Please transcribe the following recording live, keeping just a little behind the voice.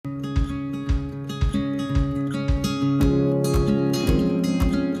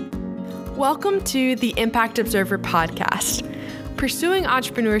Welcome to the Impact Observer podcast. Pursuing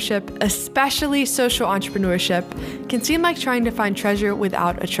entrepreneurship, especially social entrepreneurship, can seem like trying to find treasure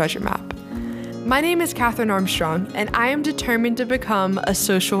without a treasure map. My name is Catherine Armstrong, and I am determined to become a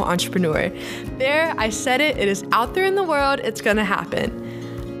social entrepreneur. There, I said it is out there in the world, it's gonna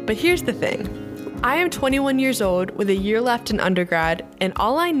happen. But here's the thing. I am 21 years old with a year left in undergrad, and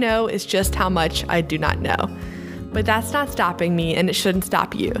all I know is just how much I do not know. But that's not stopping me, and it shouldn't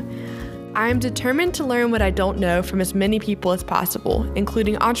stop you. I am determined to learn what I don't know from as many people as possible,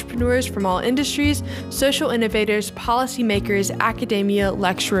 including entrepreneurs from all industries, social innovators, policymakers, academia,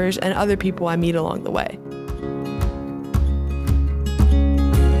 lecturers, and other people I meet along the way.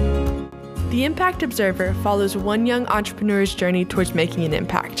 The Impact Observer follows one young entrepreneur's journey towards making an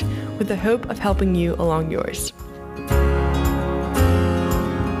impact, with the hope of helping you along yours.